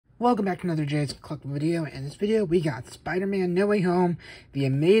Welcome back to another Jay's Collectible video. In this video, we got Spider-Man No Way Home, the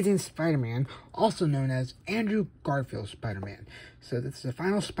Amazing Spider-Man, also known as Andrew Garfield's Spider-Man. So this is the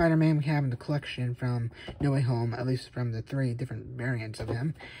final Spider-Man we have in the collection from No Way Home, at least from the 3 different variants of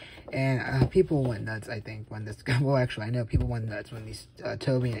him. And people went nuts, I think, when this... Well, actually, I know people went nuts when these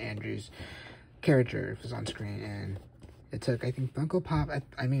Tobey and Andrew's character was on screen. And it took, I think, Funko Pop...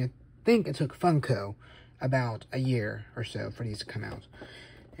 I think it took Funko about a year or so for these to come out.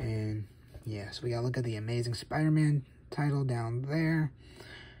 And yeah, so we gotta look at the Amazing Spider-Man title down there.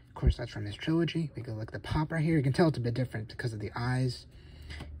 Of course, that's from his trilogy. We gotta look at the pop right here. You can tell it's a bit different because of the eyes.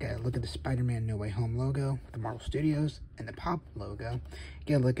 Gotta look at the Spider-Man No Way Home logo, the Marvel Studios, and the pop logo.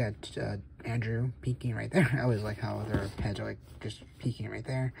 You gotta look at Andrew peeking right there. I always like how their heads are like just peeking right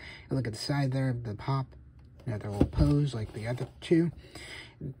there. You look at the side there, the pop, their little pose like the other two.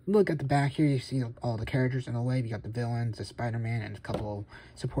 Look at the back here, you see all the characters in the wave. You got the villains, the Spider-Man, and a couple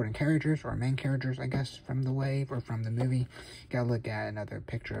supporting characters, or main characters, I guess, from the wave, or from the movie. You gotta look at another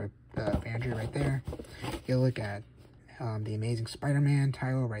picture of Andrew right there. You gotta look at the Amazing Spider-Man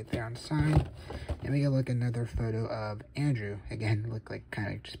title right there on the side. And we gotta look at another photo of Andrew. Again, look like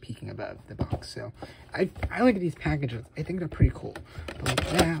kind of just peeking above the box. So, I like these packages. I think they're pretty cool. But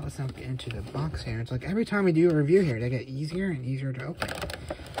with that, let's now get into the box here. It's like every time we do a review here, they get easier and easier to open.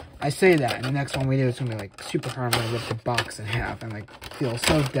 I say that, and the next one we do is going to be, like, super hard. I'm going to rip the box in half and, like, feel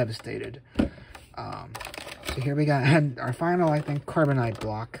so devastated. So here we got our final, I think, carbonite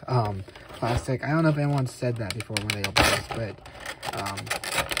block, plastic. I don't know if anyone said that before when they opened this, but,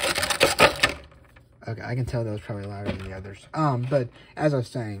 okay, I can tell that was probably louder than the others. But, as I was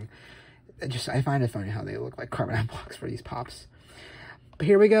saying, I find it funny how they look like carbonite blocks for these pops. But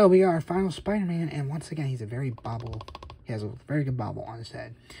here we go, we got our final Spider-Man, and once again, he's a very he has a very good bobble on his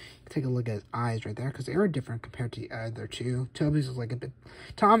head. Take a look at his eyes right there, because they are different compared to the other two. Tobey's is like a bit...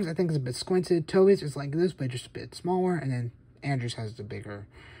 Tom's, I think, is a bit squinted. Tobey's is like this, but just a bit smaller. And then Andrew's has the bigger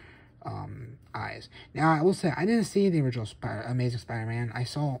eyes. Now, I will say, I didn't see the original Amazing Spider-Man. I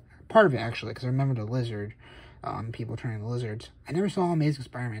saw part of it, actually, because I remember the lizard. People turning the lizards. I never saw Amazing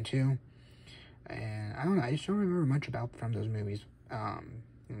Spider-Man 2. And I don't know. I just don't remember much about from those movies and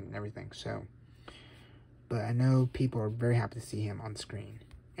everything. So... But I know people are very happy to see him on screen.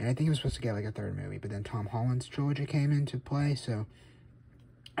 And I think he was supposed to get like a 3rd movie, but then Tom Holland's trilogy came into play, so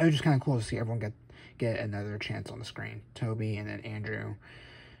it was just kind of cool to see everyone get another chance on the screen. Tobey and then Andrew.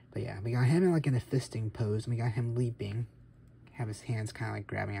 But yeah, we got him in a fisting pose, and we got him leaping. Have his hands kind of like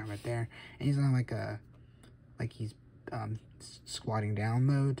grabbing out right there. And he's on like he's squatting down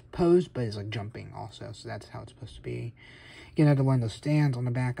mode pose, but he's like jumping also, so that's how it's supposed to be. Get another one of those stands on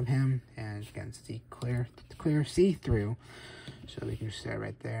the back of him, and you can see clear see-through, so we can just stare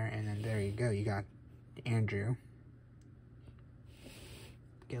right there, and then there you go, you got Andrew.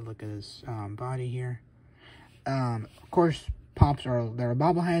 Get a look at his body here. Of course, pops they're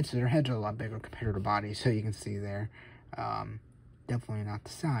bobbleheads, so their heads are a lot bigger compared to bodies, so you can see there. Definitely not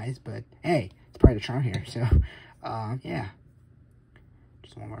the size, but hey, it's part of the charm here, so, yeah.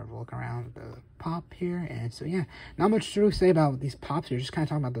 Just one more look around the pop here, and so yeah, not much to really say about these pops here, just kind of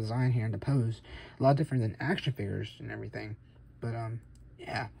talking about the design here and the pose. A lot different than action figures and everything, but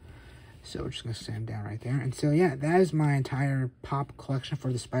yeah, so we're just gonna stand down right there. And so yeah, that is my entire pop collection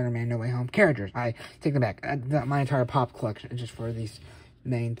for the Spider-Man No Way Home characters. I take them back, my entire pop collection is just for these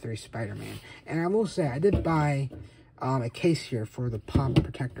main 3 Spider-Man. And I will say, I did buy a case here for the pop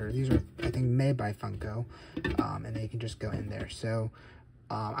protector. These are, I think, made by Funko, and they can just go in there. So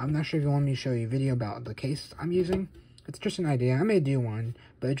I'm not sure if you want me to show you a video about the case I'm using. It's just an idea. I may do one,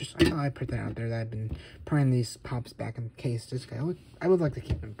 but I thought I'd put that out there, that I've been putting these pops back in the case. I would like to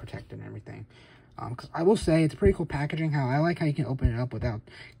keep them protected and everything. Because I will say, it's pretty cool packaging. I like how you can open it up without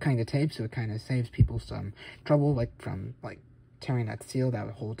cutting the tape, so it kind of saves people some trouble, from tearing that seal that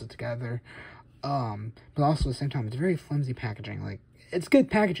holds it together. But also at the same time, it's very flimsy packaging. It's good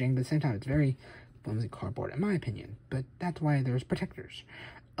packaging, but at the same time, it's very flimsy cardboard, in my opinion, but that's why there's protectors.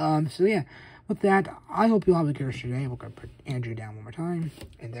 So yeah, with that, I hope you all have a good rest of your day. We're gonna put Andrew down one more time,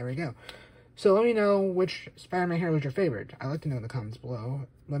 and there we go. So let me know which Spider-Man hero was your favorite. I'd like to know in the comments below.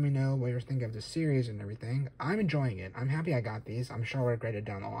 Let me know what you're thinking of the series and everything. I'm enjoying it. I'm happy I got these. I'm sure I'll regret it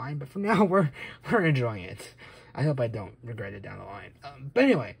down the line, but for now, we're enjoying it. I hope I don't regret it down the line. But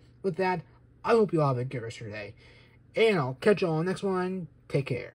anyway, with that, I hope you all have a good rest of your day, and I'll catch you all on the next one. Take care.